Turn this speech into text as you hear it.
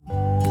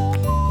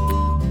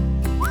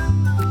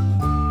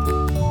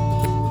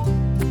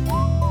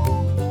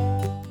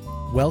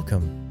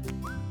welcome.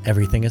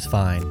 Everything is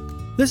fine.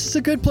 This is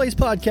a Good Place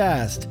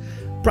podcast,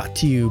 brought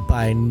to you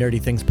by Nerdy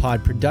Things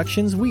Pod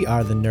Productions. We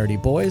are the Nerdy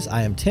Boys.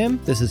 I am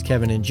Tim. This is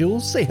Kevin and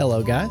Jules. Say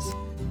hello, guys.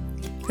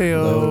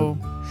 Hello.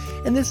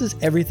 And this is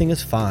Everything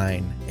is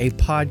Fine, a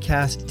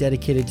podcast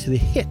dedicated to the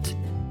hit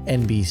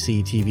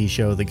NBC TV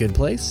show The Good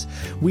Place.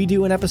 We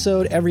do an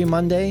episode every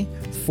Monday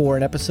for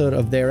an episode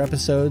of their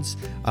episodes,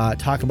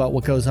 talk about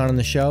what goes on in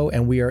the show,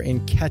 and we are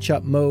in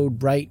catch-up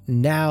mode right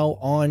now,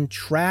 on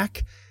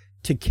track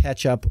to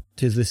catch up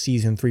to the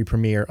season 3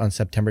 premiere on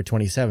September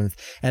 27th.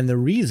 And the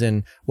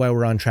reason why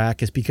we're on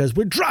track is because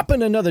we're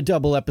dropping another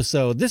double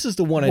episode. This is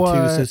the one and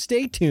two, so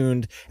stay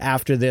tuned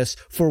after this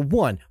for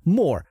one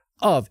more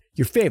of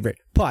your favorite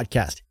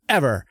podcast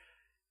ever.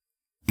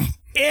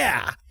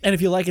 Yeah. And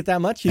if you like it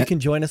that much, you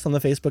can join us on the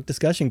Facebook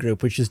discussion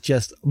group, which is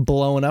just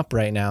blowing up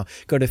right now.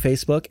 Go to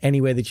Facebook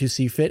any way that you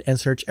see fit and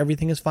search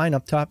Everything is Fine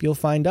up top. You'll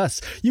find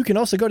us. You can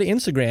also go to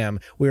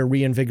Instagram. We're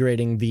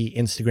reinvigorating the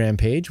Instagram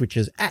page, which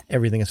is at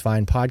Everything is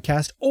Fine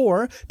Podcast.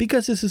 Or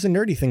because this is a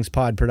Nerdy Things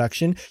Pod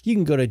production, you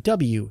can go to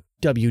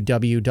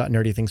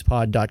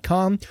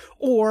www.nerdythingspod.com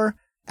or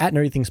at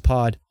Nerdy Things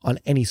Pod on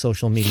any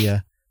social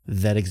media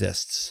that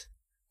exists.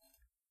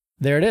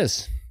 There it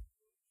is.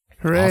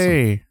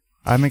 Hooray. Awesome.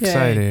 I'm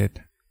excited.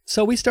 Yay.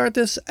 So we start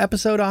this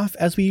episode off,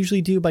 as we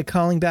usually do, by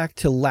calling back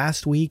to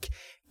last week.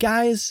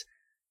 Guys,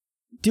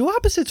 do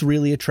opposites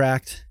really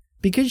attract?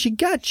 Because you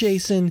got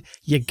Jason,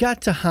 you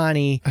got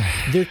Tahani.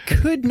 There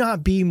could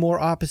not be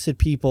more opposite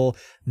people.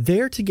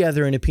 They're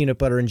together in a peanut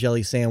butter and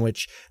jelly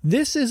sandwich.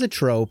 This is a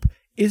trope.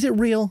 Is it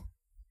real?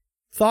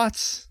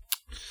 Thoughts?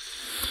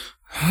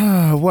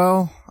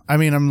 Well, I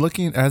mean, I'm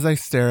looking as I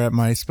stare at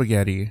my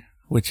spaghetti,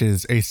 which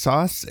is a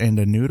sauce and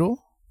a noodle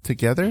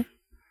together.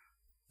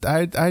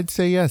 I'd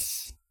say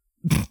yes.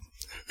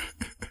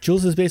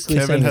 Jules is basically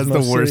Kevin saying his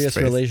most serious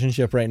face.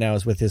 relationship right now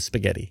is with his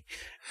spaghetti.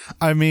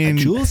 I mean,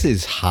 Jules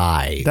is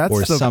high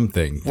or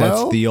something.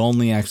 That's the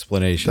only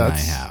explanation I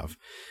have.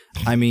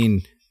 I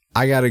mean,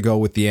 I got to go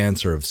with the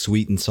answer of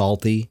sweet and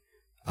salty.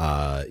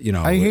 I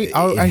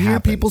hear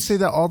people say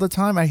that all the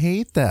time. I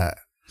hate that.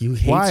 You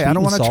hate Why? Sweet I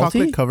don't want and a salty?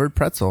 chocolate covered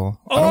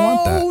pretzel. I don't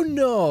want that. Oh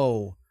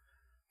no.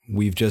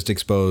 We've just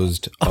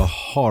exposed a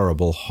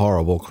horrible,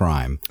 horrible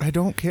crime. I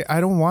don't care. I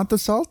don't want the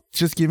salt.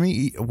 Just give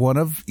me one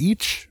of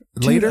each.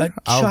 Dude, later.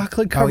 a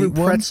chocolate-covered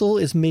pretzel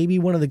is maybe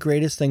one of the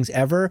greatest things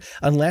ever,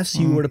 unless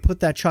you were to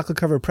put that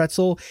chocolate-covered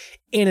pretzel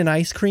in an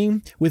ice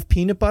cream with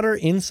peanut butter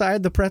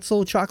inside the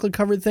pretzel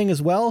chocolate-covered thing as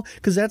well,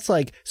 because that's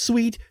like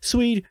sweet,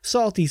 sweet,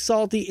 salty,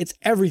 salty. It's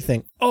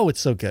everything. Oh,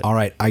 it's so good. All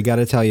right, I got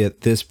to tell you,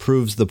 this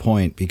proves the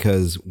point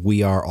because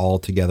we are all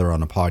together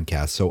on a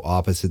podcast, so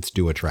opposites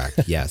do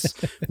attract. Yes,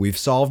 we've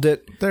solved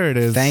it. There it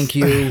is. Thank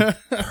you.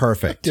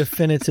 Perfect.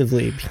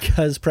 Definitively,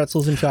 because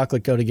pretzels and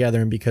chocolate go together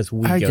and because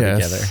we go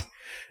together.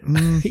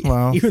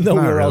 Well, even though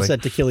we were all really.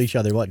 set to kill each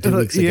other, 2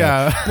 weeks ago?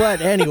 Yeah. But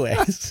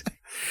anyways.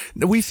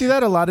 We see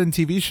that a lot in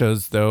TV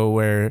shows, though,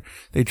 where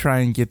they try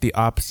and get the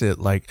opposite.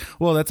 Like,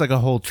 well, that's like a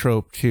whole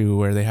trope, too,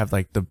 where they have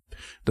like the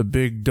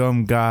big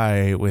dumb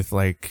guy with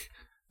like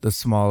the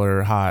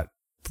smaller hot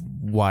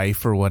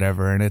wife or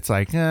whatever. And it's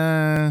like,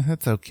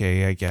 that's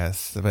okay, I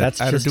guess. But that's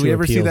just do we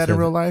ever see that in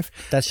real life?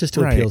 That's just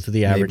to appeal to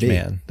the average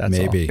man. That's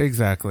Maybe. all.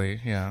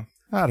 Exactly. Yeah.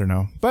 I don't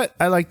know. But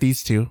I like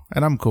these two,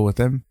 and I'm cool with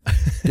them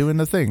doing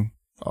the thing.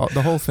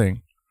 The whole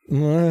thing.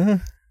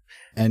 And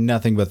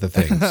nothing but the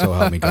thing, so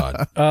help me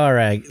God. All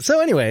right. So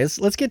anyways,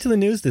 let's get to the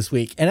news this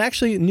week. And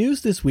actually,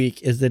 news this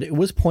week is that it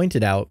was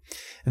pointed out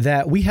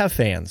that we have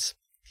fans.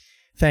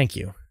 Thank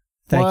you.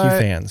 Thank you,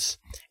 fans.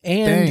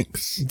 And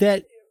Thanks.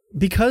 that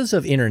because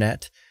of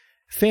internet,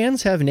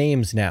 fans have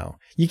names now.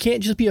 You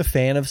can't just be a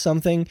fan of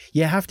something.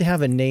 You have to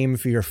have a name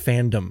for your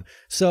fandom.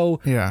 So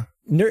Yeah.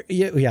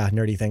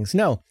 Nerdy Things.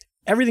 No.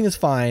 Everything is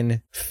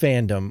Fine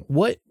fandom.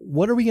 What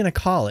are we going to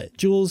call it?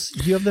 Jules,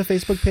 do you have the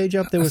Facebook page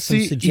up? There was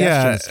some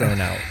suggestions thrown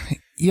out.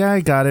 Yeah,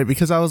 I got it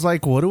because I was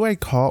like, what do we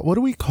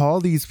call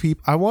these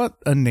people? I want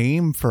a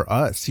name for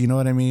us. You know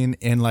what I mean?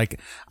 And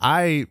like,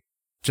 I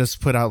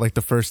just put out like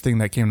the first thing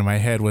that came to my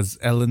head was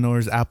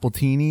Eleanor's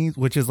Appletinis,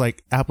 which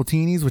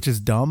is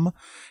dumb,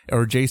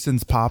 or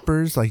Jason's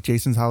Poppers, like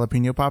Jason's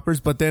Jalapeno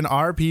Poppers. But then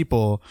our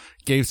people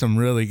gave some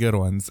really good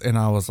ones. And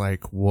I was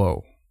like,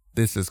 whoa.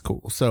 This is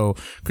cool. So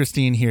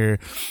Christine here,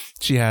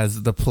 she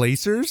has the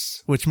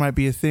Placers, which might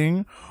be a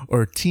thing,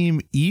 or Team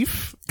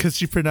EIF, because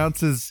she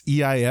pronounces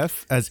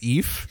EIF as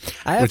EIF.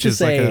 I have to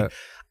say,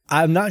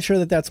 I'm not sure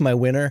that that's my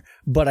winner,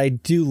 but I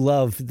do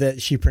love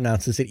that she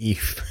pronounces it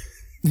EIF.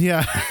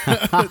 Yeah.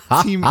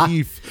 Team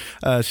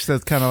EIF. She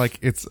says kind of like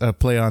it's a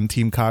play on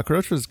Team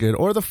Cockroach, was good.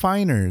 Or the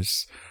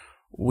Finers,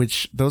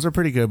 which those are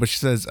pretty good. But she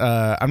says,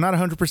 I'm not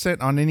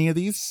 100% on any of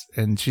these.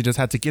 And she just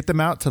had to get them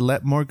out to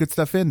let more good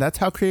stuff in. That's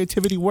how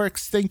creativity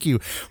works. Thank you.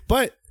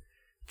 But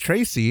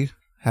Tracy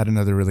had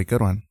another really good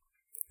one.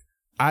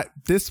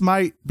 This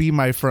might be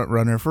my front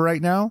runner for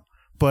right now.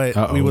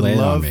 But we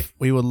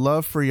would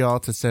love for y'all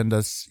to send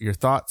us your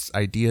thoughts,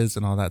 ideas,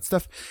 and all that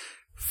stuff.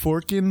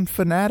 Forkin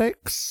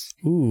Fanatics.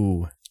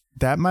 Ooh.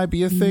 That might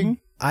be a thing.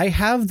 I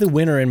have the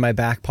winner in my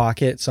back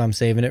pocket, so I'm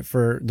saving it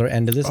for the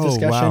end of this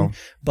discussion. Wow.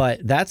 But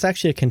that's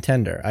actually a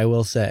contender, I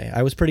will say.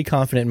 I was pretty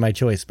confident in my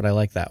choice, but I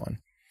like that one.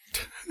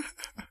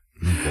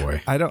 Oh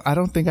boy. I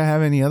don't think I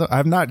have any other.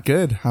 I'm not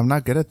good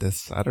at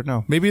this. I don't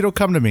know. Maybe it'll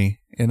come to me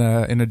in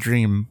a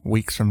dream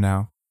weeks from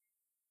now.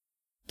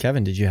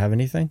 Kevin, did you have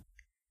anything?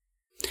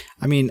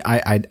 I mean,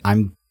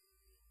 I'm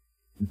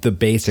the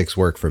basics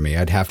work for me.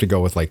 I'd have to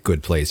go with like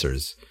Good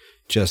Placers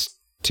just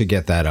to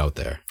get that out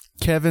there.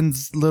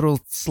 Kevin's Little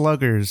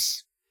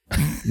Sluggers.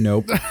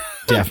 Nope.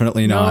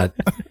 Definitely not.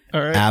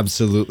 All right.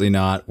 Absolutely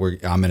not.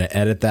 I'm going to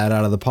edit that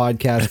out of the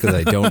podcast because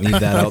I don't need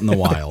that out in the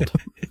wild.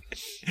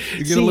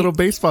 You get a little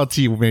baseball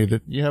team made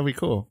it. Yeah, we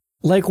cool.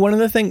 Like one of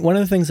the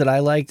things that I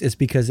liked is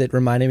because it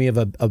reminded me of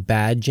a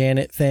bad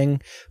Janet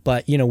thing.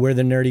 But we're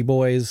the nerdy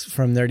boys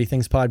from Nerdy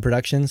Things Pod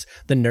Productions,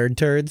 the Nerd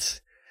Turds.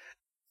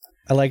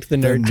 I liked the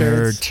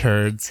Nerd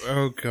Turds.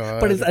 Oh god!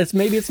 But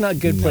it's not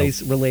Good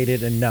Place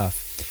related enough.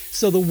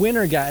 So the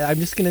winner guy, I'm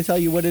just going to tell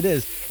you what it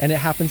is, and it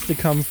happens to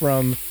come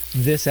from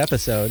this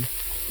episode.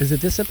 Is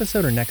it this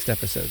episode or next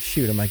episode?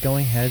 Shoot, am I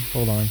going ahead?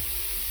 Hold on.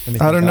 Let me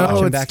think. I don't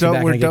know.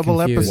 We're double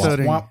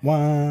episoding.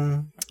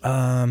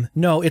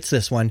 No, it's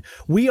this one.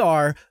 We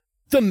are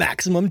the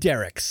Maximum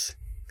Derricks.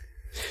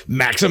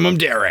 Maximum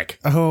Derrick.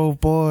 Oh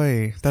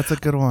boy, that's a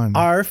good one.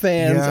 Our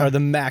fans are the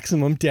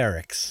Maximum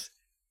Derricks.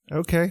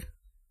 Okay,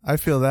 I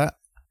feel that.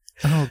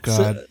 Oh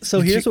god.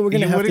 So here's what we're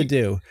going to have to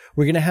do.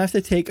 We're going to have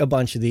to take a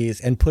bunch of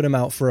these and put them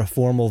out for a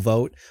formal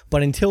vote.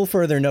 But until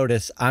further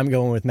notice, I'm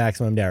going with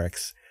Maximum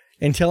Derricks.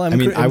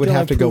 I would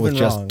have to go with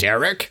just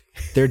Derek.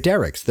 They're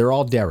Derricks. They're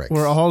all Derricks.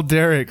 We're all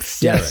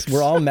Derricks. Yes,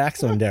 we're all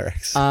Maximum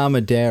Derricks. I'm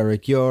a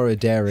Derek. You're a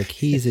Derek.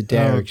 He's a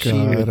Derek.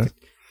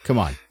 Come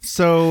on.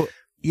 So,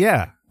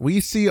 yeah, we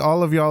see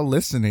all of y'all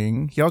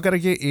listening. Y'all got to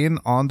get in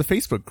on the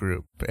Facebook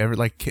group.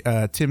 Like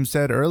Tim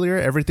said earlier,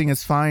 everything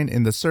is fine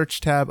in the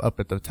search tab up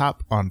at the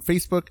top on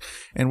Facebook.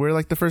 And we're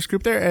like the first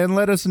group there. And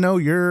let us know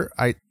your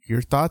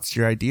thoughts,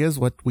 your ideas,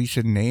 what we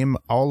should name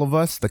all of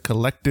us, the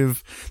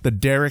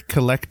Derek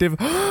Collective.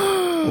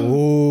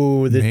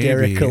 Oh, the maybe.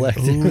 Derek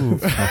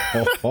Collective.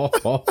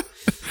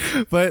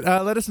 But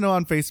let us know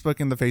on Facebook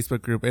in the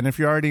Facebook group. And if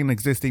you're already an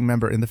existing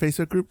member in the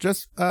Facebook group,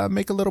 just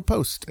make a little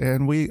post.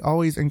 And we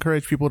always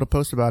encourage people to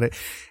post about it.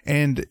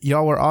 And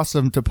y'all were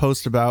awesome to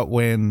post about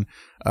when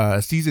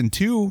season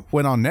 2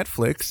 went on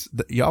Netflix.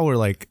 Y'all were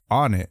like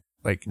on it.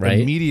 Like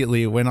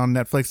immediately it went on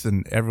Netflix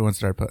and everyone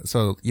started.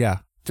 So yeah,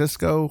 just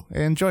go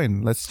and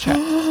join. Let's chat.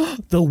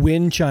 The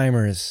Wind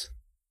Chimers.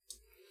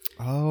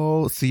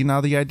 Oh, see, now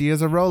the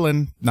ideas are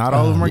rolling. Not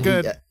all of them are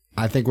good.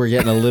 I think we're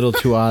getting a little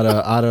too out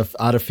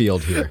of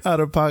field here. Out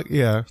of pocket,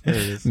 yeah.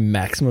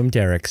 Maximum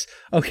Derricks.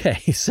 Okay,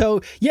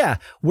 so yeah,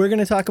 we're going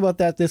to talk about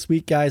that this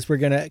week, guys. We're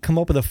going to come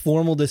up with a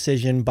formal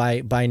decision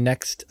by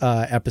next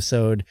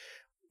episode.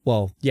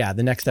 Well, yeah,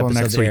 the next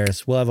episode that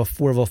airs. We'll have a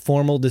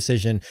formal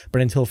decision,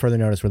 but until further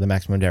notice, we're the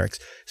Maximum Derricks.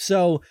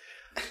 So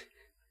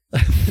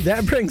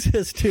that brings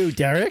us to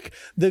Derek,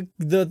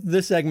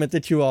 the segment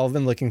that you all have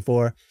been looking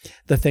for,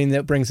 the thing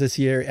that brings us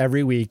here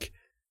every week,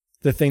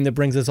 the thing that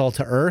brings us all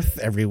to earth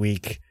every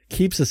week,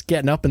 keeps us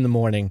getting up in the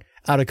morning,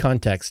 out of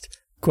context.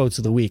 Quotes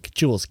of the week.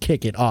 Jules,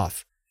 kick it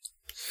off.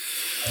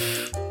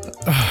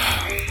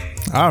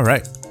 All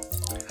right.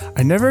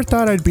 I never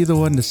thought I'd be the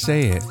one to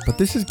say it, but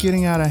this is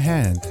getting out of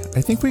hand.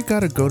 I think we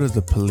gotta go to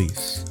the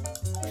police.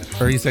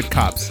 Or he said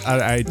cops.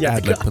 I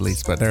ad-lib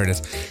police, but there it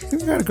is. We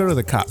gotta go to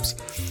the cops.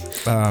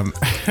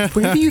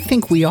 Where do you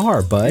think we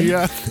are, bud?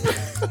 Yeah.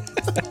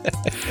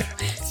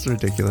 It's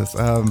ridiculous.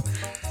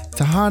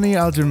 Tahani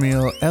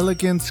Al-Jamil,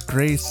 elegance,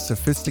 grace,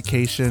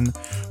 sophistication,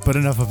 but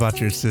enough about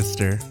your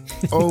sister.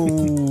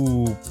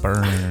 Oh,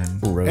 burn.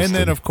 Roasted. And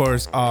then, of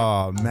course,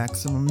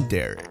 Maximum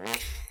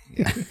Derrick.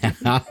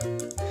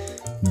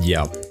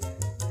 Yep.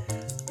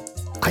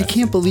 I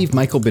can't believe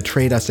Michael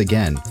betrayed us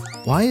again.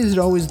 Why is it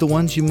always the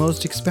ones you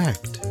most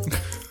expect?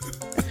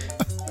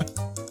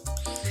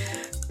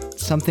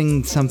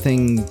 Something,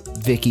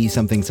 Vicky,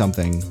 something.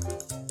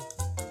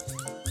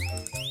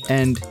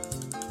 And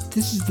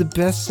this is the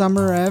best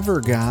summer ever,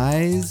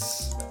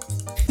 guys.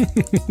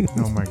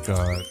 Oh my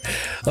god.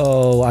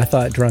 Oh, I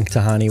thought Drunk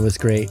Tahani was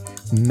great.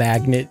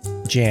 Magnet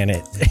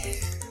Janet.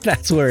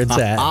 That's where it's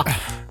at.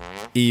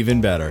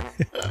 Even better.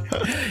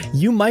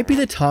 You might be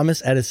the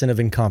Thomas Edison of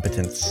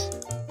incompetence.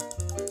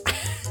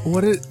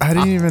 I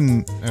didn't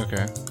even...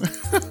 Okay.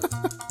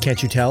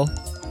 Can't you tell?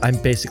 I'm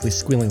basically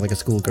squealing like a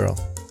schoolgirl.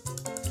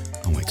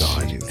 Oh my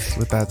god. Jeez,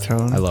 with that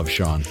tone. I love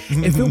Sean.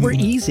 If it were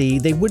easy,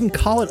 they wouldn't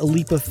call it a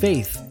leap of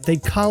faith.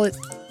 They'd call it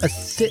a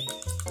sit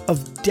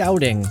of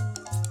doubting.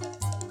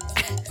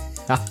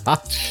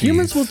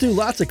 Humans will do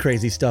lots of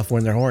crazy stuff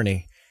when they're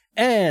horny.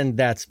 And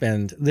that's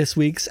been this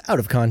week's Out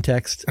of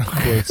Context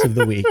Quotes of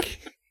the Week.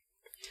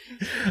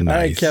 Nice. All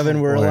right, Kevin,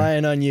 we're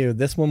relying on you.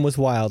 This one was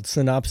wild.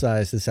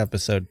 Synopsize this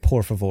episode,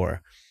 por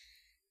favor.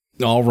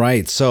 All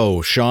right.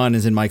 So Sean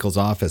is in Michael's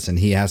office and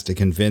he has to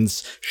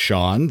convince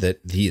Sean that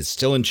he is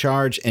still in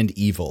charge and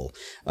evil.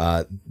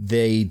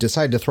 They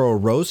decide to throw a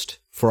roast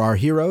for our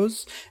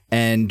heroes,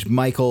 and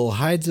Michael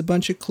hides a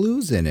bunch of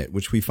clues in it,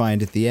 which we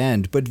find at the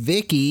end. But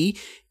Vicky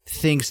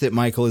thinks that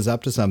Michael is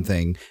up to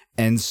something,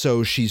 and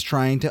so she's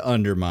trying to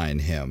undermine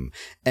him.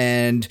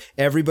 And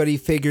everybody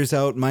figures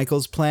out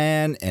Michael's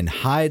plan and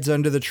hides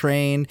under the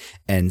train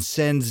and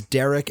sends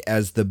Derek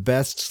as the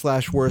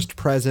best/worst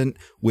present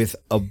with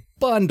a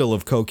bundle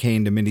of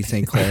cocaine to Mindy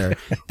St. Clair.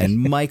 And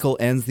Michael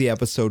ends the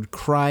episode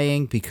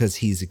crying because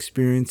he's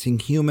experiencing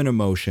human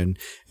emotion,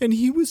 and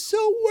he was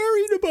so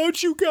worried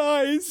about you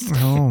guys.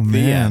 Oh, man.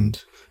 The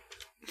end.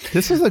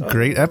 This was a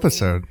great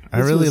episode. I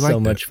really liked it. So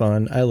much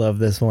fun. I love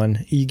this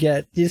one. You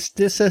get this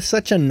is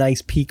such a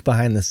nice peek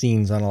behind the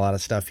scenes on a lot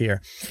of stuff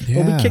here.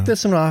 Yeah. Well, we kick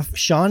this one off.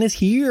 Sean is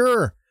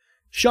here.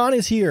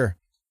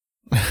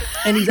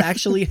 And he's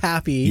actually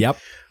happy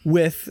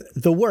with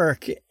the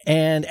work,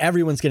 and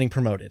everyone's getting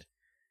promoted.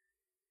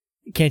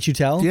 Can't you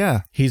tell?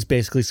 Yeah. He's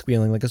basically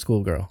squealing like a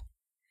schoolgirl.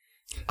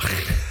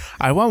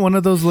 I want one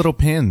of those little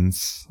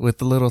pins with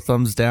the little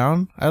thumbs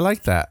down. I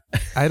like that.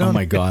 I don't. Oh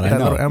my God. That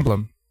little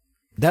emblem.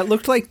 That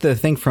looked like the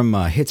thing from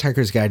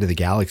Hitchhiker's Guide to the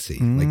Galaxy,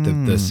 like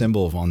the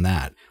symbol on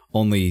that,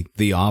 only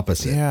the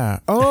opposite. Yeah.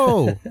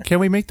 Oh, can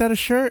we make that a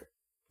shirt?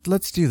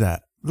 Let's do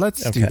that.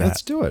 Let's do that.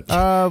 Let's do it.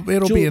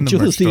 It'll be in the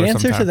merch store the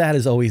answer sometime. to that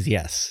is always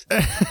yes.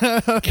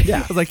 Okay. Yeah.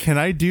 I was like, can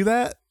I do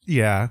that?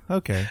 Yeah.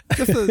 Okay.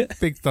 Just a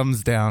big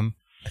thumbs down.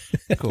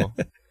 Cool.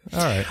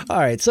 All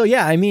right. So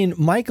yeah, I mean,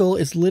 Michael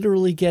is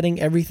literally getting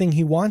everything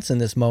he wants in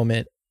this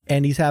moment,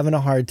 and he's having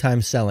a hard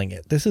time selling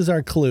it. This is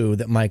our clue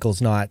that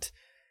Michael's not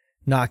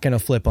going to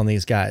flip on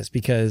these guys,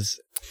 because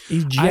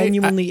he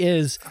genuinely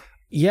is.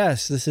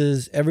 Yes, this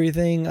is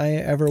everything I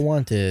ever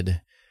wanted.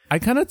 I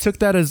kind of took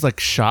that as like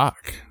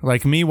shock.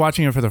 Like me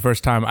watching it for the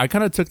first time, I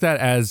kind of took that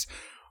as,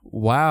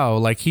 wow,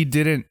 like he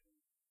didn't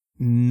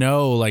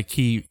know like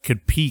he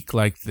could peak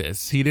like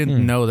this. He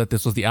didn't know that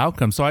this was the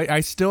outcome. So I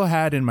still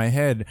had in my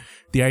head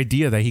the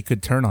idea that he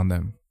could turn on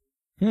them.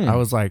 I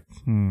was like,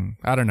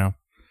 I don't know.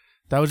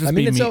 That was just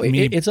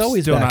it's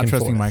always still back not and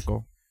trusting forth.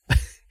 Michael.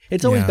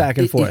 It's always back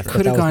and forth. It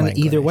could have gone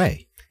either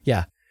way.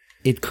 Yeah.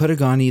 It could have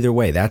gone either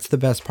way. That's the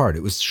best part.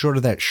 It was sort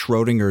of that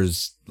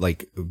Schrodinger's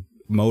like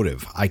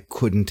motive. I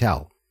couldn't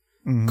tell.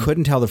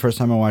 Couldn't tell the first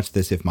time I watched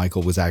this if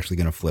Michael was actually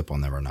going to flip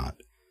on them or not.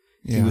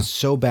 Yeah. He was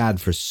so bad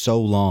for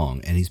so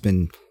long, and he's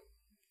been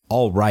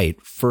all right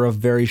for a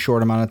very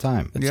short amount of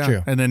time. That's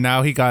true. And then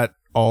now he got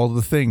all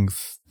the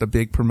things, the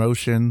big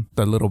promotion,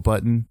 the little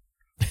button.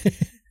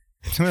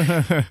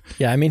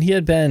 Yeah, I mean, he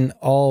had been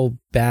all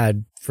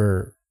bad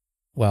for,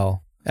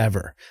 well,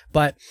 ever.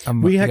 But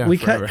we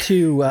cut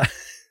to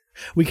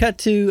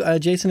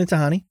Jason and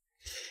Tahani,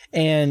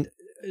 and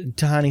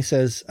Tahani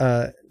says,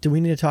 do we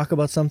need to talk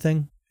about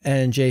something?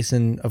 And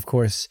Jason, of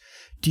course,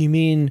 do you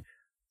mean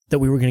that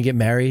we were going to get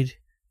married,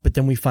 but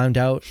then we found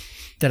out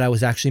that I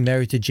was actually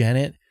married to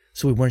Janet,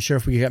 so we weren't sure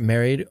if we got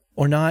married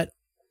or not,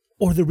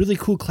 or the really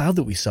cool cloud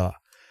that we saw?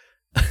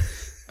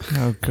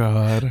 Oh,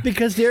 God.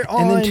 Because they're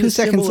all then 2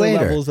 seconds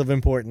later, levels of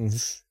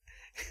importance.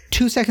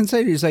 2 seconds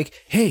later, he's like,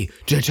 hey,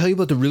 did I tell you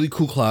about the really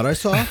cool cloud I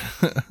saw?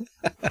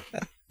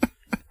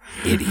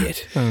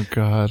 Idiot. Oh,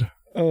 God.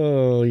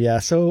 Oh, yeah.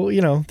 So,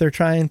 they're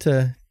trying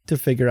to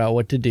figure out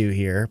what to do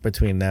here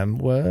between them.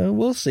 Well,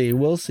 we'll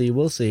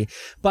see.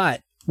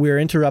 But we're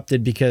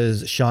interrupted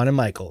because Sean and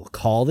Michael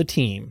call the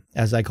team,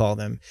 as I call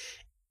them,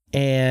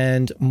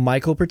 and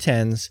Michael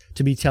pretends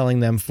to be telling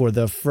them for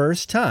the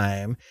first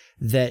time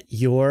that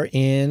you're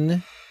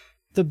in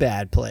the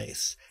bad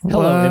place.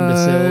 Hello,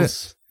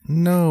 imbeciles.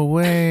 No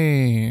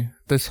way.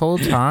 This whole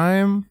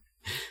time?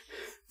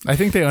 I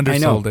think they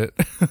undersold it.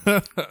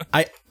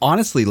 I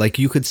honestly, like,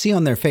 you could see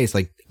on their face,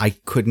 like, I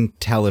couldn't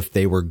tell if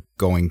they were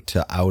going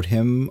to out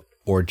him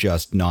or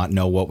just not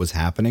know what was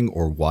happening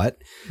or what.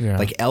 Yeah.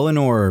 Like,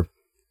 Eleanor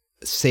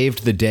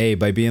saved the day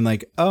by being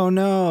like, oh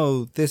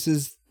no, this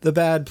is the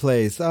bad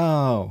place.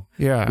 Oh,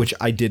 yeah. Which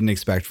I didn't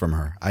expect from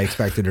her. I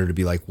expected her to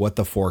be like, what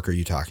the fork are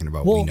you talking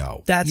about? Well, we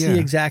know. That's the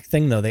exact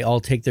thing, though. They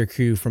all take their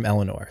cue from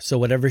Eleanor. So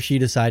whatever she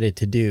decided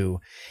to do,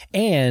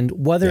 and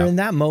whether in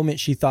that moment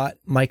she thought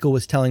Michael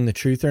was telling the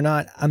truth or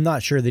not, I'm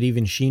not sure that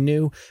even she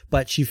knew,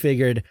 but she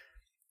figured,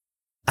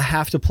 I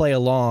have to play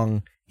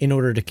along in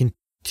order to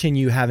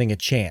continue having a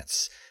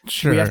chance.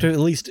 Sure. We have to at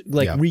least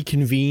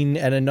reconvene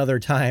at another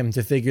time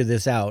to figure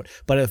this out.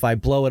 But if I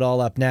blow it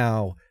all up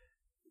now,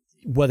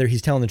 whether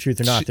he's telling the truth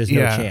or not, there's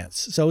no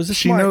chance. So it was a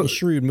smart and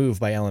shrewd move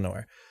by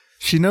Eleanor.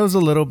 She knows a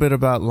little bit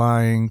about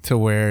lying to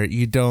where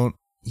you don't,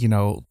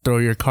 throw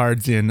your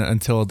cards in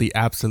until the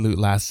absolute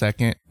last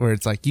second, where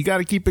it's like, you got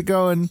to keep it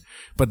going.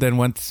 But then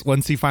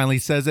once he finally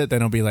says it,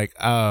 then he'll be like,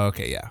 oh,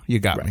 okay, yeah, you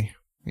got me,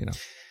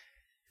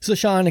 So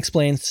Sean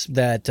explains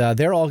that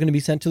they're all going to be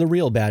sent to the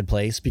real bad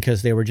place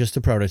because they were just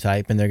a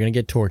prototype and they're going to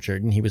get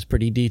tortured. And he was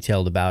pretty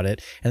detailed about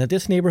it. And that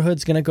this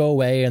neighborhood's going to go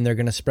away and they're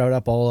going to sprout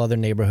up all other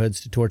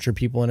neighborhoods to torture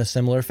people in a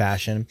similar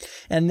fashion.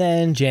 And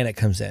then Janet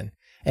comes in.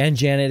 And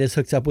Janet is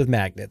hooked up with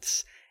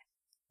magnets.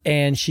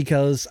 And she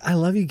goes, I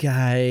love you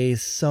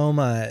guys so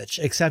much.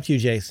 Except you,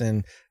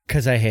 Jason,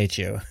 because I hate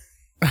you.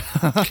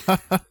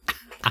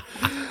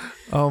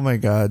 Oh my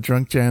God.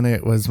 Drunk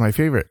Janet was my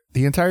favorite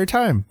the entire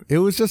time. It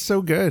was just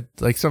so good.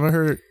 Like some of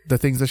the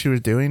things that she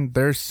was doing,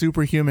 they're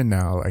superhuman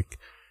now. Like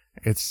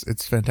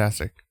it's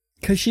fantastic.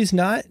 Because she's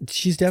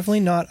definitely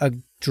not a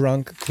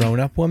drunk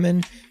grown-up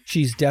woman.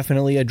 She's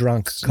definitely a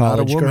drunk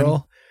college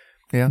girl.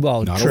 Yeah.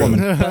 Well, Not true. a woman.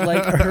 But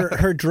like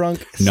her drunk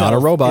Not a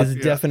self robot. is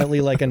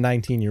definitely like a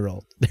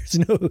 19-year-old. There's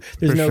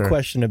no sure.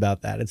 question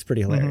about that. It's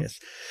pretty hilarious.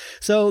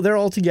 So they're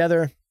all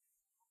together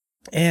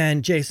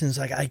and Jason's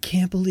like, I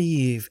can't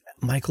believe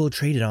Michael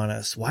traded on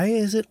us. Why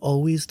is it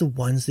always the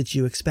ones that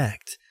you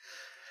expect?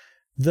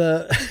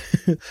 But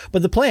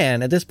the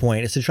plan at this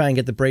point is to try and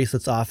get the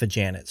bracelets off of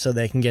Janet so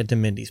they can get to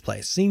Mindy's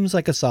place. Seems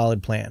like a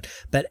solid plan.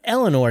 But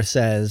Eleanor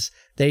says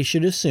they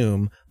should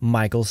assume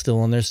Michael's still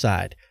on their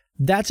side.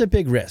 That's a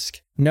big risk.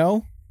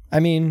 No? I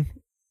mean,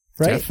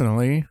 right?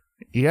 Definitely.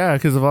 Yeah,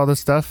 because of all the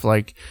stuff,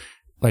 like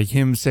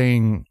him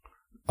saying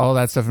all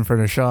that stuff in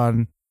front of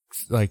Sean,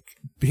 like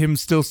him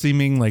still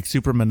seeming like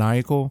super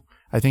maniacal.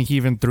 I think he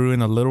even threw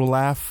in a little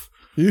laugh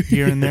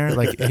here and there.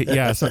 Like,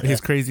 yeah, his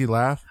crazy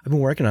laugh. I've been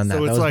working on that.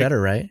 So That was like, better,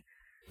 right?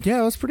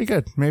 Yeah, it was pretty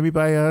good. Maybe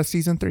by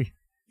season 3.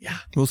 Yeah.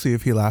 We'll see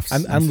if he laughs.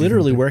 I'm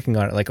literally working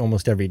on it like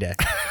almost every day.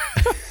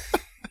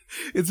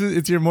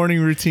 It's your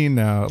morning routine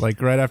now,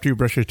 like right after you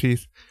brush your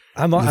teeth.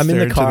 I'm in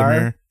the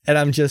car and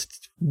I'm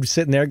just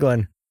sitting there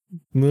going,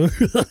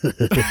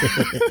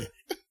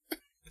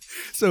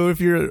 So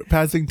if you're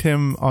passing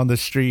Tim on the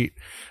street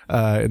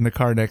in the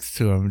car next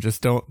to him,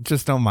 just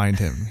don't mind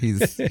him.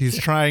 He's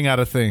trying out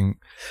a thing.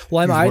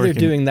 well, I'm He's either working.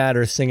 doing that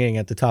or singing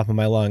at the top of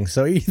my lungs.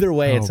 So either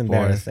way, it's Oh, boy.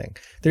 embarrassing.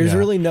 There's Yeah.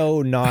 really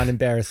no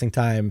non-embarrassing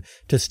time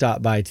to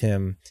stop by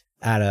Tim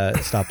at a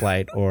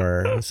stoplight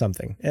or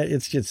something.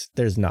 It's just,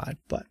 there's not.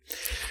 But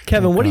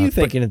Kevin, what are you God,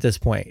 thinking at this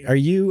point? Are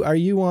you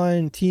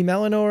on Team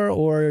Eleanor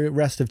or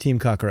rest of Team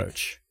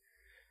Cockroach?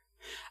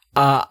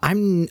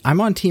 I'm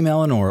on Team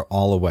Eleanor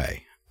all the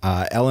way.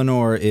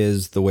 Eleanor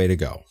is the way to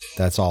go.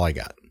 That's all I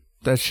got.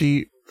 That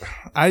she,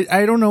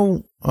 I don't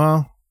know.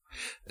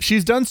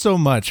 She's done so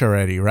much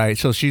already, right?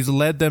 So she's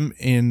led them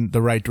in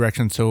the right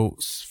direction. So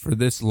for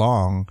this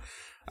long,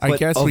 I But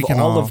guess of we can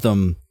all of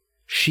them,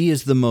 she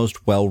is the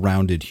most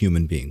well-rounded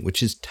human being,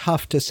 which is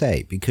tough to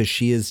say because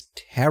she is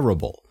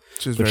terrible.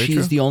 Which is But very she's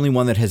true. the only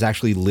one that has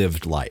actually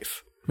lived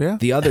life. Yeah.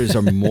 The others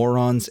are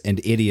morons and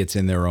idiots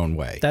in their own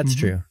way. That's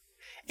true.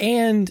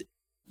 And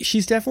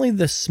she's definitely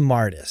the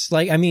smartest.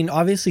 Like, I mean,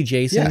 obviously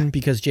Jason, Yeah.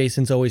 because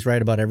Jason's always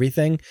right about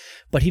everything,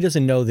 but he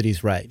doesn't know that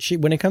he's right.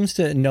 When it comes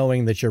to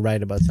knowing that you're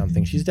right about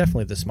something, she's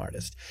definitely the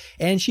smartest.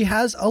 And she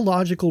has a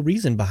logical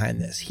reason behind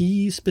this.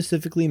 He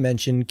specifically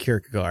mentioned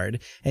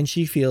Kierkegaard, and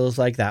she feels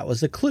like that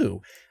was a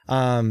clue.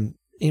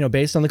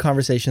 Based on the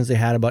conversations they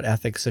had about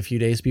ethics a few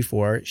days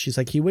before, she's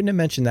like, he wouldn't have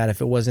mentioned that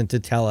if it wasn't to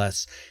tell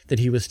us that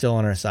he was still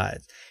on our side.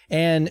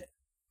 And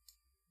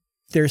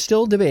they're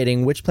still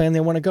debating which plan they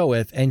want to go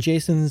with, and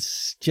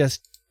Jason's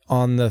just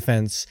on the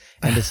fence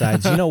and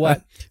decides, you know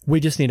what? We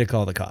just need to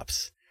call the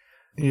cops.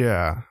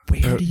 Yeah.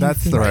 Where do you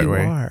That's think the right you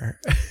way. are?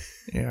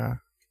 Yeah.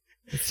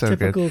 It's so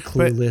Typical good.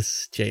 But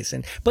clueless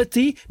Jason. But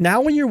see, now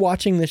when you're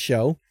watching the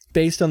show,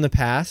 based on the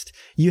past,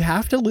 you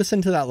have to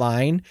listen to that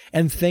line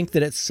and think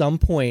that at some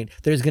point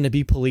there's going to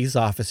be police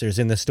officers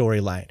in the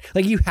storyline.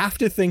 Like, you have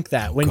to think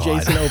that when God.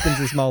 Jason opens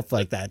his mouth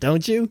like that,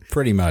 don't you?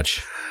 Pretty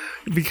much.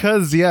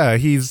 because, yeah,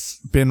 he's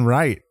been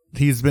right.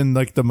 He's been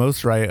like the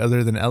most right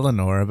other than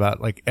Eleanor about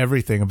like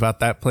everything about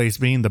that place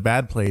being the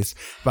bad place,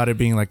 about it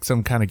being like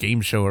some kind of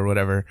game show or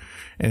whatever.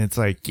 And it's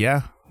like,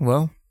 yeah,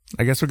 well,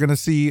 I guess we're going to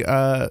see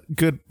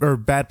good or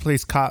bad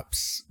place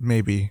cops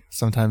maybe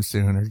sometime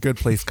soon, or good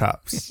place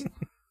cops.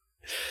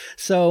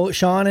 So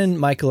Sean and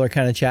Michael are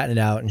kind of chatting it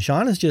out, and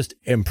Sean is just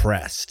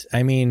impressed.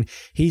 I mean,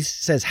 he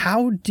says,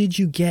 how did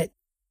you get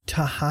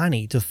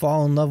Tahani to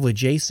fall in love with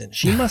Jason?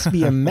 She must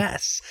be a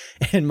mess.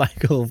 And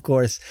Michael, of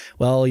course,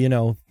 well, you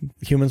know,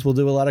 humans will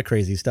do a lot of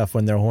crazy stuff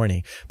when they're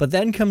horny. But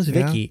then comes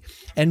Vicky,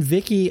 and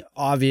Vicky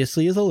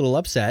obviously is a little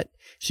upset.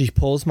 She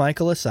pulls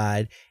Michael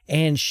aside,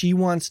 and she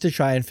wants to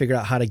try and figure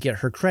out how to get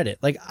her credit.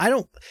 Like,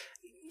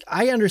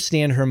 I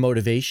understand her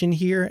motivation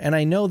here, and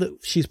I know that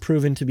she's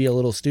proven to be a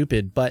little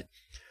stupid, but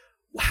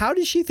how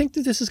does she think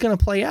that this is going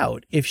to play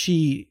out if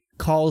she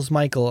calls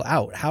Michael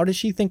out? How does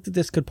she think that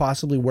this could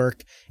possibly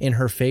work in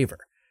her favor?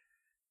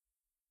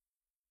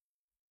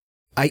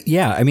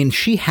 I mean,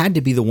 she had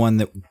to be the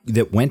one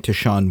that went to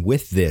Sean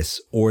with this,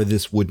 or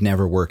this would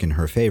never work in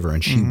her favor,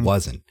 and she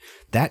wasn't.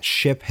 That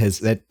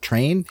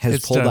train has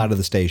It's pulled done. out of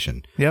the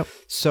station. Yep.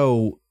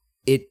 So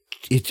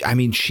I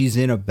mean, she's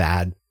in a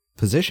bad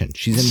position.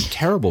 She's in a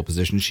terrible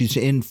position. She's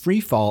in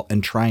free fall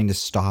and trying to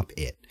stop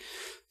it.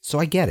 So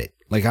I get it.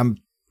 Like,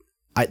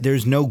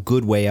 there's no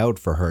good way out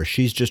for her.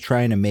 She's just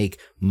trying to make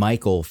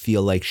Michael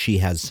feel like she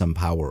has some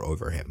power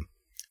over him.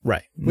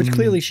 Right. Which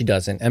clearly she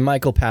doesn't. And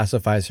Michael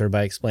pacifies her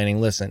by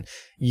explaining, listen,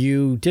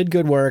 you did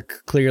good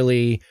work.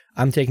 Clearly,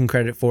 I'm taking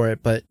credit for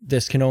it, but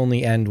this can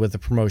only end with a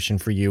promotion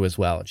for you as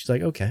well. And she's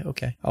like,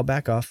 okay, I'll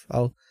back off.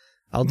 I'll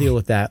deal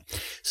with that.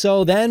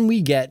 So then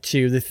we get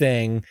to the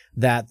thing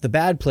that the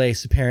bad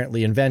place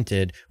apparently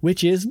invented,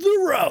 which is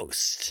the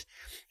roast.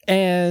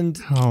 And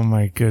oh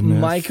my goodness,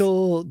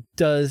 Michael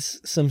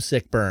does some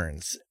sick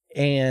burns,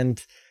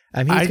 and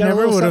I mean, he's I got a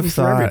never little would have something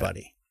for thought-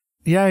 everybody.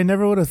 Yeah, I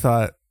never would have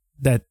thought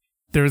that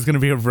there was going to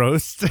be a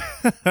roast.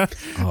 Oh,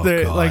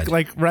 God.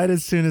 like right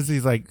as soon as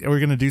he's like, we're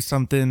going to do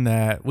something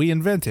that we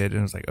invented. And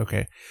I was like,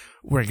 okay,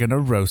 we're going to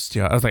roast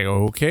you. I was like,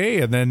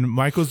 okay. And then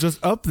Michael's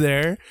just up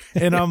there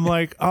and I'm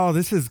like, oh,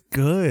 this is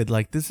good.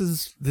 Like, this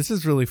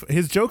is really,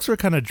 his jokes were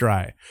kind of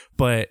dry,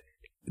 but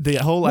the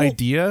whole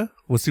idea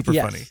was super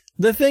funny.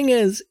 The thing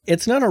is,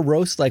 it's not a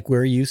roast like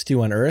we're used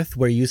to on Earth,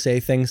 where you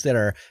say things that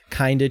are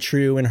kind of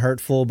true and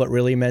hurtful, but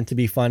really meant to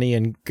be funny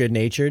and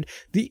good-natured.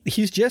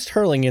 He's just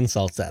hurling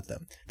insults at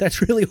them.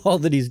 That's really all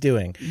that he's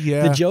doing.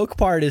 Yeah. The joke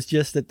part is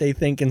just that they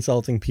think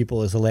insulting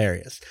people is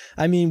hilarious.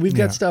 I mean, we've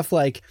got stuff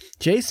like,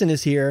 Jason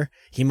is here.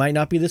 He might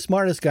not be the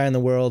smartest guy in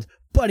the world,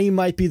 but he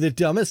might be the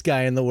dumbest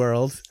guy in the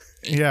world.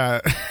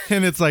 Yeah.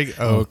 And it's like,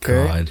 okay.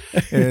 Oh, God.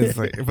 It's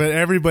like, but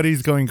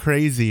everybody's going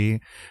crazy,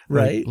 like,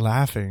 Right.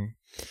 laughing.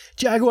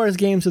 Jaguars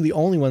games are the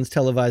only ones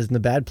televised in the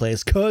bad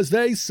place because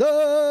they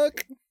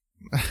suck.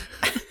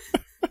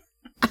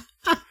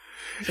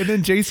 And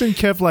then Jason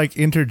kept like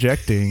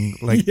interjecting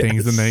like Yes.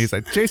 things, and then he's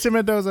like, Jason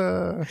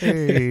Mendoza,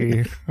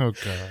 hey. Oh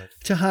God.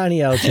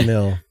 Tahani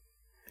Al-Jamil.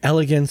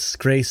 Elegance,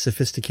 grace,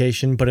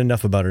 sophistication, but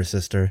enough about her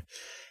sister.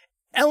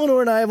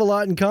 Eleanor and I have a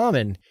lot in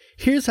common.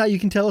 Here's how you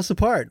can tell us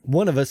apart.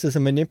 One of us is a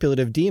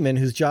manipulative demon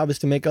whose job is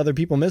to make other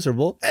people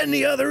miserable, and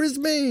the other is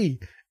me.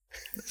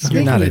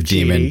 You're not Speaking a of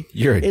demon. Chidi,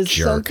 You're a is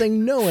jerk.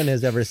 something no one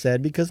has ever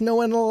said because no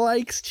one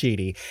likes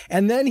Chidi.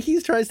 And then he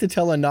tries to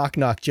tell a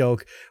knock-knock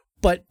joke,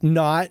 but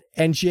not,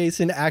 and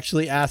Jason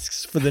actually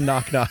asks for the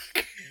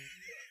knock-knock.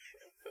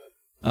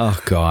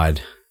 Oh, God.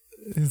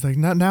 He's like,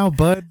 not now,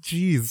 bud.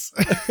 Jeez.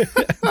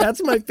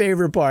 That's my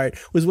favorite part,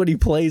 was when he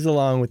plays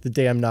along with the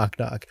damn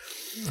knock-knock.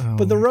 Oh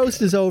But the my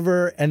roast is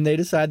over, and they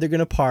decide they're going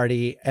to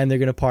party, and they're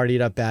going to party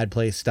it up bad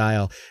place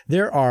style.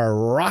 There are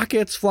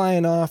rockets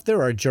flying off.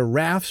 There are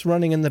giraffes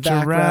running in the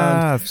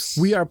background. Giraffes.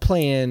 We are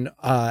playing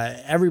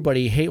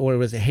Everybody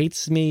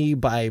Hates Me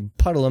by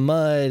Puddle of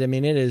Mud. I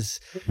mean, it is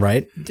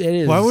Right?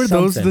 Why were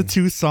those the something,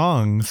 two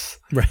songs?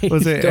 right?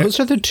 Was it? Those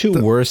are the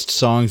two worst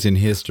songs in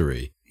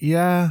history.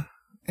 Yeah.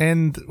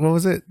 And what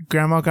was it?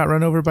 Grandma got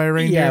run over by a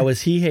reindeer? Yeah, it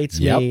was He Hates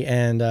Yep. Me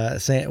and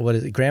what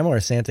is it? Grandma or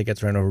Santa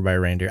gets run over by a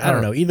reindeer. I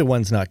don't know. Either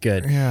one's not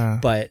good. Yeah.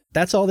 But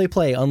that's all they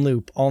play on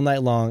loop all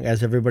night long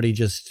as everybody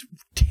just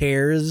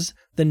tears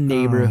the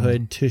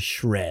neighborhood to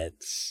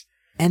shreds.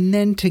 And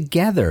then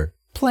together,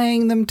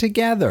 playing them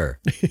together.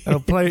 I'll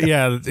play.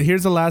 Yeah.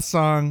 Here's the last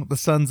song. The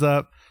sun's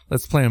up.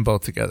 Let's play them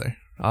both together.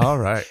 All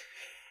right.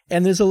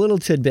 And there's a little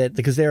tidbit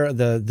because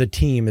the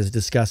team is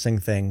discussing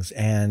things,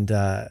 and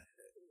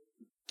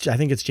I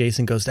think it's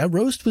Jason goes, that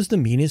roast was the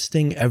meanest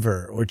thing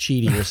ever, or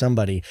Chidi or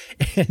somebody.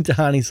 And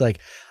Tahani's like,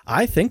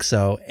 I think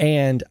so.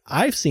 And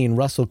I've seen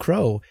Russell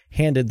Crowe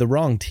handed the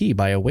wrong tea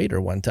by a waiter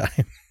one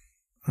time.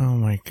 Oh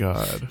my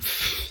God.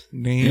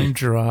 Name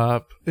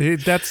drop.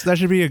 That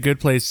should be a good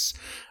place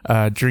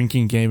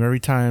drinking game. Every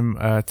time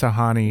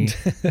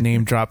Tahani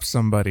name drops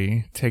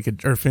somebody, take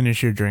it or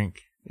finish your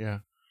drink. Yeah.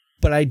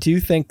 But I do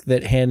think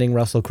that handing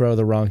Russell Crowe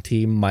the wrong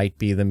tea might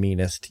be the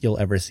meanest you'll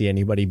ever see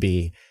anybody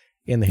be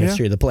in the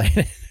history of the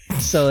planet.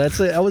 So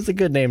that was a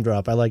good name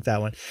drop. I like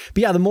that one.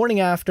 But yeah, the morning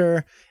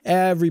after,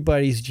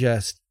 everybody's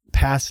just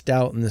passed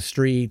out in the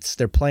streets.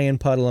 They're playing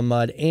Puddle of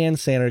Mud, and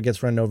Santa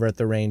gets run over at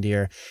the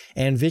reindeer.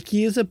 And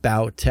Vicky is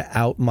about to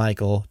out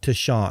Michael to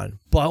Sean.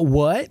 But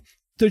what?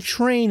 The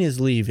train is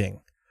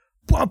leaving.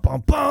 Bum,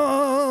 bum,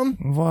 bum.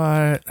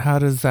 What? How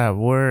does that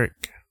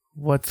work?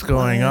 What's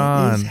going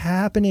on? What is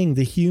happening?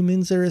 The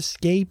humans are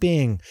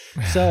escaping.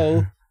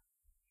 So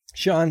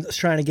Sean's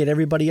trying to get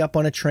everybody up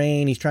on a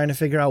train. He's trying to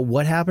figure out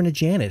what happened to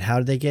Janet. How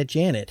did they get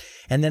Janet?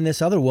 And then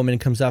this other woman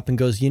comes up and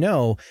goes,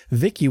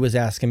 Vicky was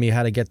asking me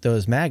how to get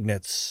those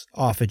magnets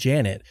off of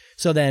Janet.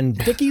 So then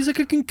Vicky's a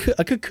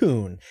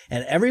cocoon,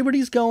 and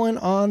everybody's going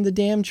on the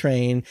damn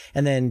train.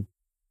 And then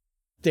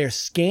they're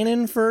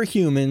scanning for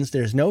humans.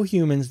 There's no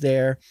humans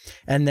there.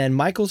 And then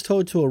Michael's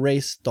told to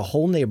erase the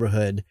whole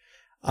neighborhood.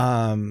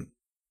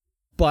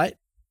 But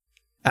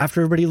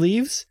after everybody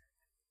leaves,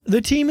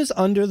 the team is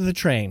under the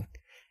train.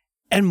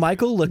 And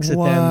Michael looks at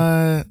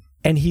them,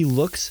 and he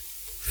looks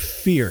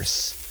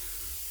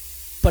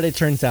fierce. But it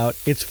turns out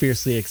it's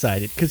fiercely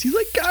excited because he's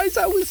like, guys,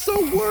 I was so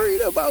worried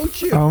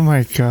about you. Oh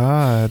my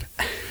God.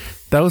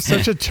 That was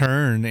such a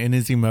turn in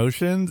his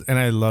emotions, and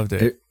I loved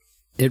it.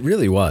 It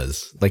really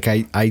was. Like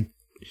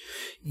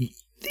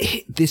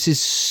this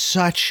is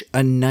such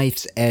a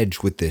knife's edge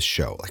with this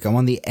show. Like I'm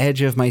on the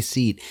edge of my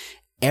seat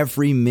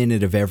every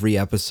minute of every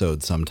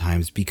episode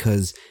sometimes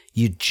because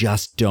you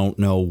just don't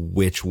know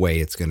which way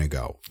it's going to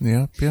go.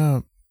 Yep.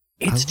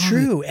 It's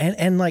true.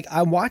 And like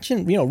I'm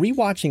watching,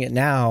 rewatching it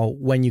now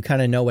when you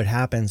kind of know what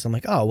happens. I'm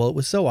like, oh, well, it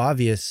was so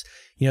obvious,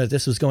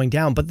 this was going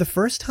down. But the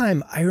first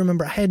time I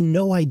remember I had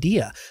no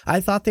idea. I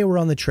thought they were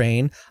on the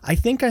train. I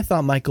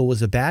thought Michael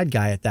was a bad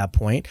guy at that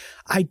point.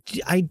 I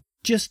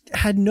just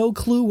had no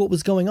clue what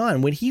was going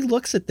on. When he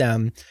looks at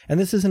them, and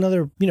this is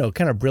another,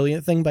 kind of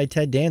brilliant thing by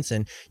Ted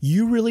Danson,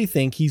 you really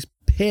think he's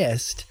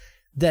pissed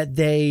that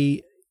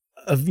they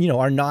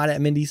are not at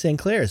Mindy St.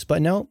 Clair's,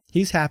 but no,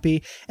 he's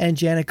happy. And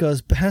Janet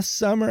goes, best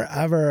summer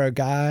ever,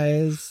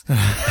 guys.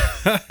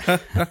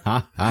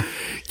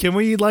 Can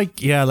we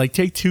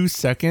take 2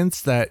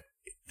 seconds that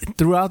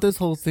throughout this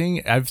whole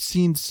thing, I've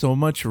seen so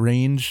much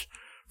range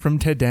from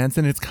Ted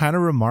Danson. It's kind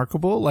of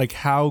remarkable, like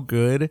how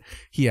good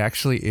he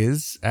actually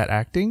is at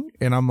acting.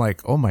 And I'm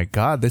like, oh my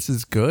God, this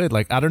is good.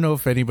 Like, I don't know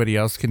if anybody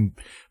else can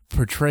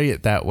portray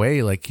it that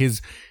way. Like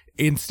his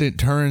instant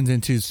turns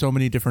into so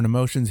many different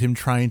emotions, him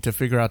trying to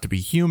figure out to be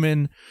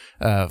human,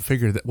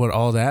 what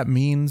all that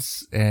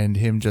means, and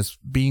him just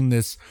being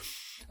this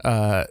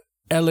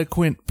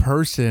eloquent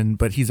person,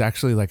 but he's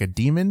actually like a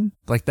demon.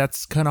 Like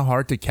that's kind of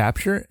hard to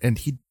capture, and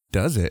he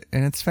does it,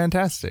 and it's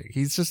fantastic.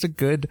 He's just a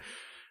good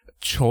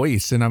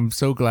choice, and I'm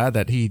so glad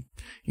that he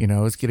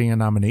is getting a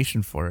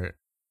nomination for it.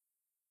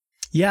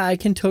 Yeah, I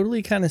can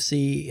totally kind of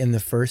see in the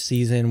first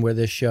season where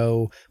the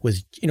show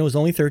was, it was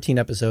only 13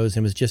 episodes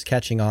and was just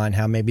catching on,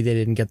 how maybe they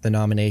didn't get the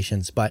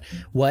nominations. But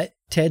what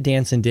Ted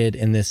Danson did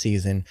in this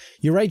season,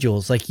 you're right,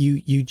 Jules, like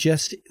you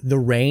just, the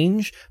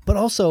range, but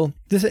also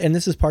this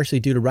is partially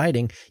due to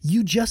writing,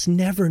 you just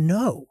never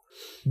know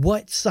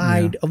what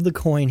side of the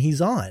coin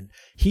he's on.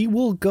 He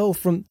will go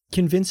from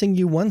convincing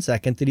you 1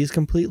 second that he's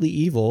completely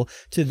evil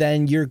to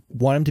then you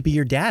want him to be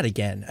your dad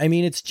again. I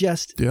mean, it's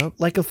just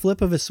like a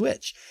flip of a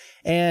switch.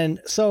 And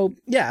so,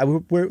 yeah,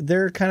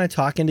 they're kind of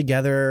talking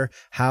together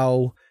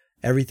how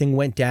everything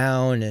went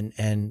down,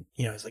 and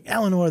it's like,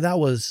 Eleanor, that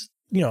was,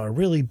 a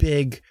really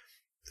big,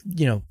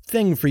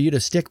 thing for you to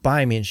stick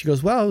by me. And she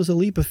goes, well, it was a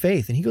leap of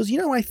faith. And he goes,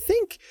 I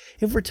think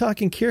if we're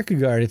talking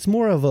Kierkegaard, it's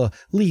more of a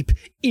leap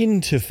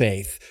into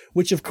faith,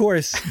 which of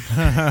course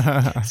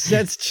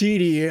sets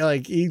Chidi,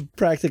 like he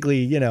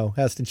practically,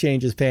 has to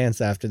change his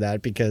pants after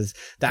that, because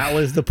that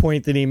was the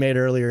point that he made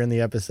earlier in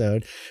the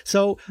episode.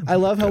 So I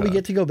love how we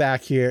get to go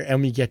back here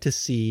and we get to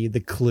see the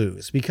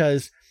clues,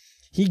 because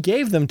he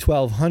gave them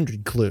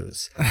 1,200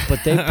 clues,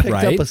 but they picked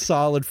up a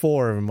solid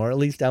 4 of them, or at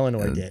least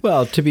Eleanor did.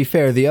 Well, to be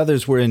fair, the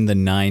others were in the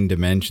 9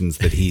 dimensions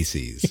that he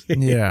sees.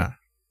 Yeah.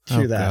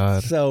 True that.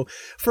 God. So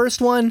first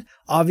one,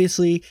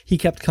 obviously, he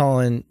kept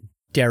calling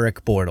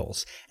Derek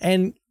Bortles.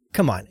 And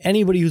come on,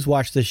 anybody who's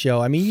watched the show,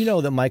 I mean, you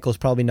know that Michael's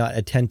probably not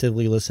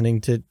attentively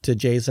listening to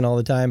Jason all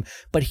the time,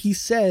 but he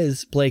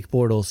says Blake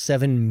Bortles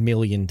 7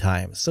 million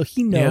times. So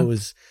he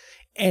knows,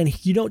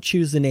 and you don't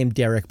choose the name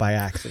Derek by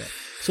accident.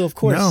 So of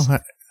course... No,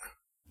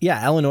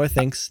 Eleanor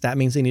thinks that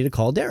means they need to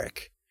call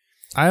Derek.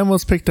 I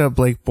almost picked up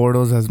Blake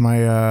Bortles as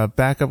my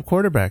backup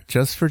quarterback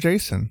just for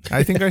Jason.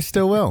 I think I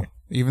still will,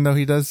 even though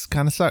he does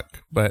kind of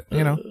suck. But,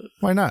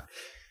 why not?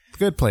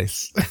 Good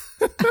place.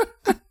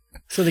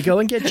 So they go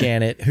and get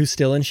Janet, who's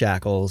still in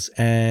shackles,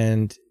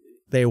 and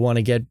they want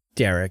to get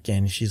Derek.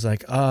 And she's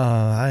like,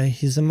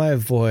 he's in my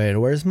void.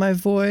 Where's my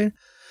void?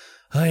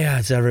 Oh, yeah,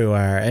 it's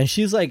everywhere. And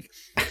she's like...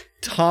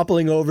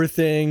 toppling over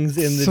things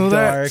in the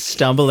dark,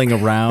 stumbling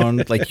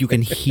around, like you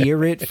can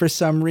hear it for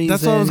some reason.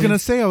 That's what I was gonna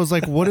say. I was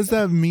like, what does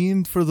that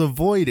mean for the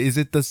void? Is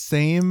it the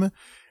same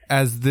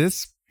as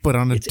this but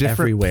on a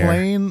different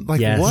plane? Like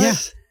what?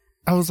 Yes.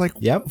 I was like,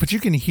 but you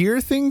can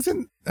hear things,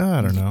 and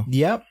I don't know.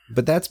 Yep,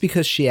 but that's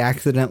because she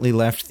accidentally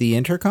left the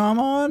intercom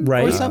on,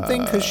 or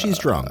something, because she's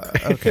drunk.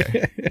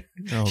 Okay.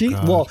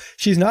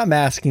 She's not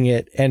masking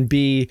it, and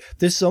B,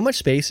 there's so much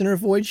space in her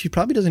void, she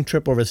probably doesn't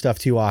trip over stuff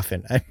too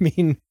often. I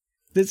mean,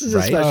 this is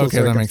a special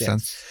circumstance. That makes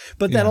sense.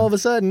 But then all of a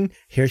sudden,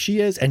 here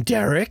she is, and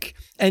Derek,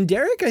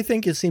 I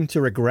think, has seemed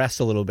to regress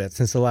a little bit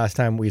since the last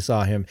time we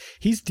saw him.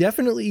 He's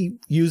definitely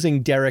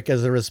using Derek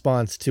as a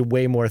response to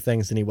way more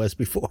things than he was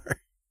before.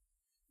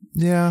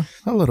 Yeah,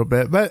 a little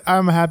bit. But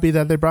I'm happy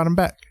that they brought him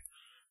back.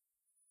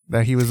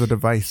 That he was a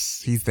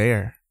device. He's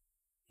there.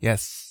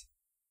 Yes.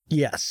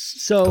 Yes.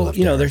 So,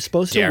 they're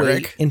supposed to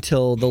wait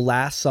until the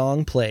last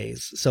song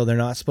plays. So they're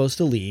not supposed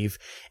to leave.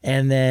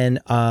 And then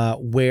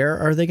where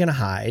are they going to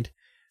hide?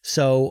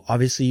 So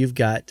obviously you've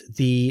got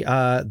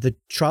the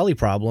trolley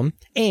problem,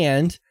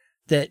 and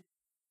that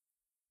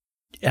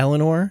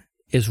Eleanor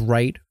is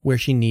right where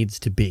she needs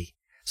to be.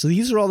 So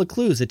these are all the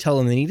clues that tell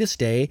them they need to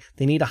stay.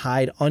 They need to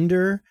hide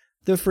under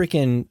the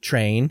freaking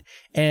train,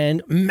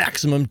 and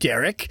Maximum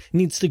Derek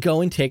needs to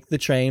go and take the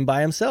train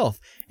by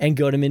himself and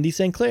go to Mindy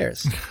St.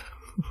 Clair's.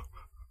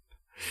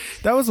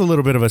 That was a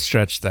little bit of a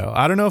stretch, though.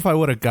 I don't know if I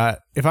would have got,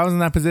 if I was in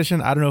that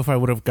position, I don't know if I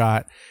would have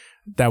got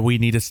that we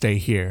need to stay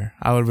here.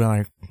 I would have been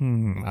like,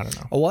 I don't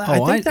know. Well, I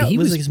think that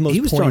was his most he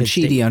was throwing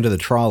Chidi under the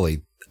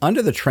trolley.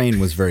 Under the train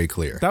was very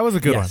clear. That was a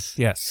good one.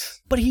 Yes.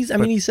 But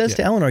he says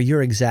to Eleanor,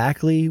 you're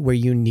exactly where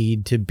you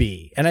need to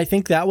be. And I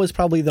think that was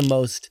probably the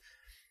most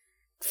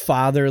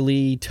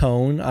fatherly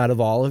tone out of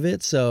all of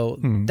it. So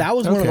that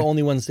was one of the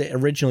only ones that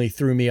originally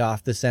threw me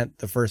off the scent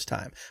the first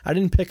time. I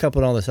didn't pick up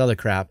on all this other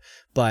crap,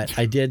 but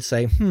I did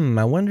say,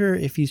 I wonder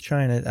if he's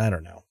trying to, I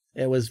don't know.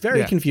 It was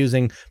very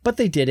confusing, but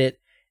they did it.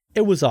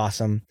 It was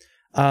awesome.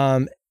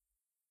 And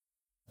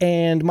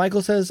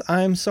Michael says,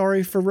 I'm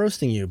sorry for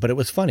roasting you, but it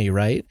was funny,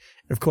 right?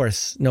 Of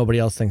course, nobody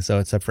else thinks so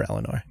except for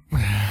Eleanor.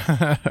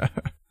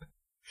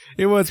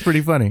 It was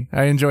pretty funny.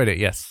 I enjoyed it.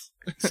 Yes.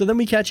 So then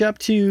we catch up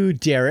to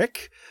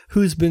Derek,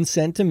 who's been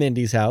sent to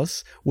Mindy's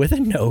house with a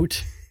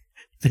note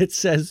that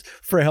says,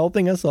 for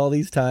helping us all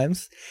these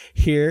times,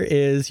 here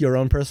is your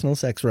own personal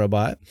sex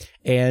robot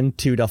and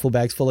 2 duffel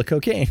bags full of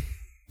cocaine.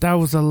 That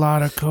was a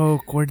lot of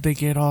coke. Where'd they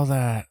get all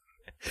that?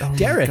 Oh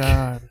Derek. My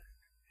God.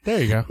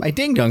 There you go. My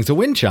ding dong's a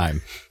wind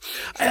chime.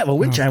 I have a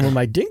wind chime where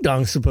my ding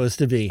dong's supposed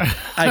to be.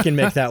 I can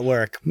make that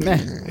work.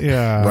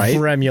 Yeah. Right?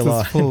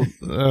 Fremula.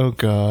 Oh,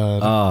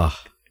 God.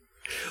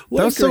 What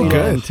that was a great so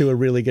good. end to a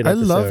really good I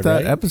episode. love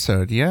that right?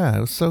 episode. Yeah, it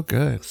was so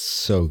good.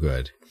 So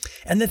good.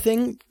 And the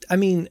thing, I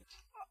mean,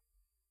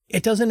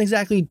 it doesn't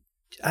exactly,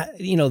 at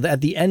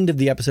the end of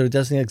the episode, it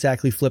doesn't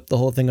exactly flip the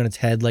whole thing on its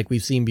head like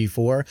we've seen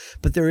before,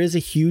 but there is a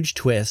huge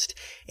twist.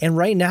 And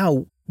right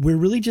now, we're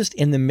really just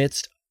in the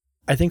midst,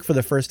 I think for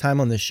the first time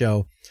on this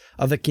show,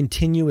 of a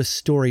continuous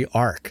story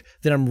arc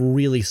that I'm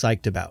really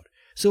psyched about.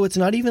 So it's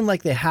not even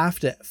like they have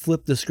to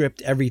flip the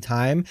script every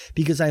time,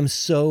 because I'm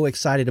so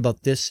excited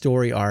about this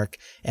story arc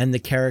and the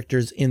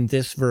characters in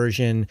this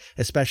version,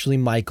 especially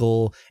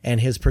Michael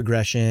and his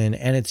progression.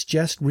 And it's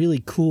just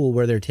really cool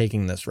where they're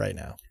taking this right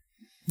now.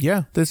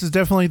 Yeah, this is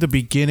definitely the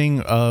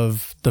beginning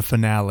of the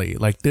finale.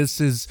 Like, this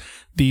is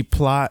the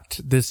plot.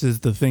 This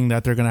is the thing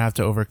that they're going to have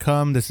to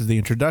overcome. This is the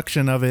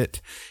introduction of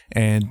it.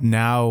 And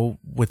now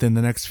within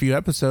the next few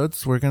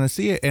episodes, we're going to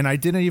see it. And I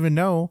didn't even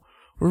know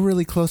we're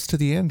really close to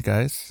the end,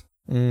 guys.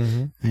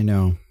 Mm-hmm. I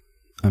know.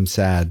 I'm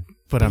sad.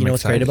 But I'm you know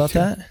what's great excited about too.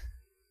 that?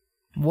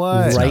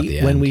 What? It's not Right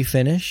the when end. we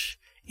finish,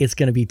 it's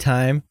going to be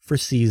time for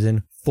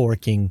season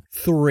forking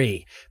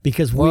 3,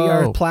 because we Whoa.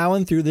 are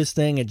plowing through this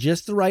thing at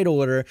just the right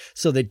order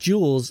so that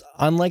Jules,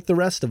 unlike the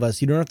rest of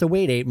us, you don't have to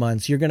wait 8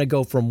 months. You're going to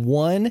go from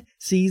one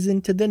season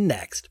to the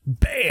next.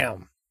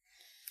 Bam.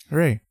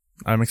 Hooray.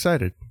 I'm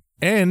excited.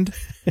 And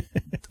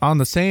on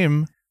the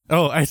same...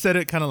 Oh, I said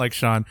it kind of like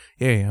Sean.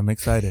 Yay, I'm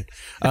excited.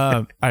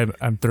 I'm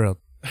thrilled.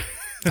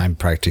 I'm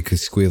practically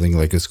squealing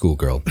like a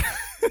schoolgirl.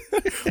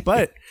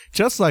 But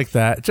just like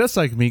that, just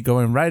like me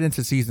going right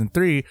into season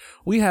 3,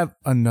 we have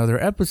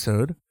another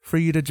episode for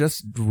you to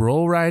just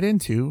roll right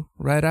into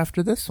right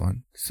after this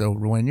one. So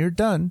when you're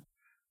done,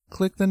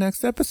 click the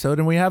next episode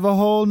and we have a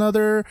whole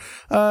nother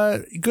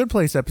Good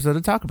Place episode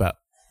to talk about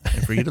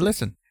and for you to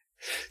listen.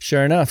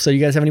 Sure enough. So you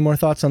guys have any more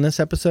thoughts on this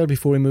episode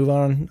before we move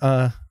on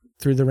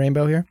through the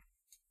rainbow here?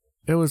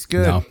 It was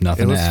good. No,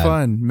 nothing It was to add.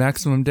 fun.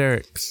 Maximum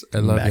Derek's. I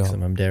love y'all.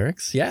 Maximum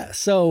Derek's. Yeah.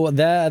 So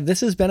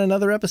this has been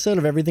another episode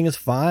of Everything is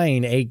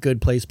Fine, a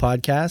Good Place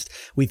podcast.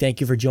 We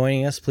thank you for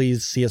joining us.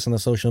 Please see us on the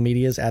social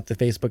medias at the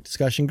Facebook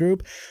discussion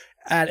group,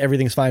 at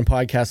Everything's Fine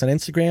Podcast on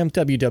Instagram,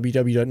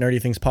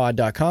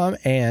 www.nerdythingspod.com,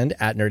 and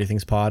at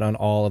NerdyThingsPod on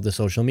all of the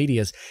social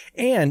medias.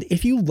 And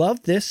if you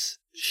love this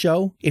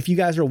show, if you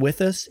guys are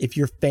with us, if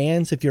you're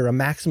fans, if you're a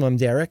Maximum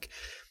Derek,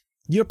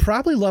 you'll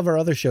probably love our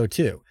other show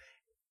too.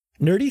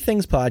 Nerdy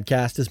Things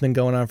Podcast has been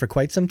going on for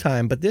quite some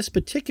time, but this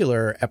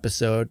particular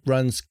episode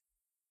runs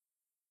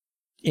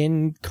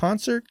in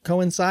concert,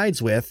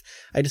 coincides with,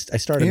 I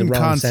started the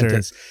wrong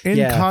sentence.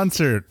 In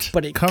concert.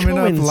 But it coming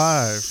up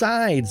live.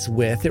 coincides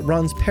with, it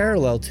runs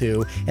parallel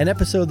to an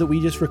episode that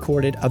we just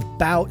recorded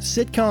about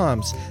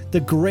sitcoms, the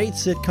great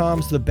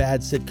sitcoms, the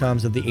bad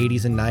sitcoms of the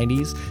 80s and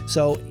 90s.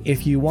 So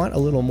if you want a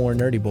little more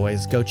Nerdy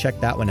Boys, go check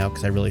that one out,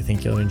 because I really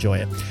think you'll enjoy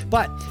it.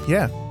 But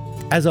Yeah.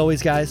 as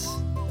always, guys,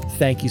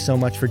 thank you so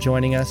much for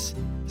joining us.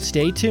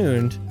 Stay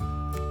tuned.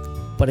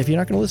 But if you're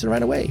not going to listen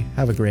right away,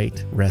 have a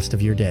great rest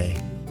of your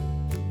day.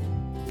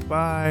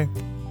 Bye.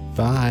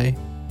 Bye.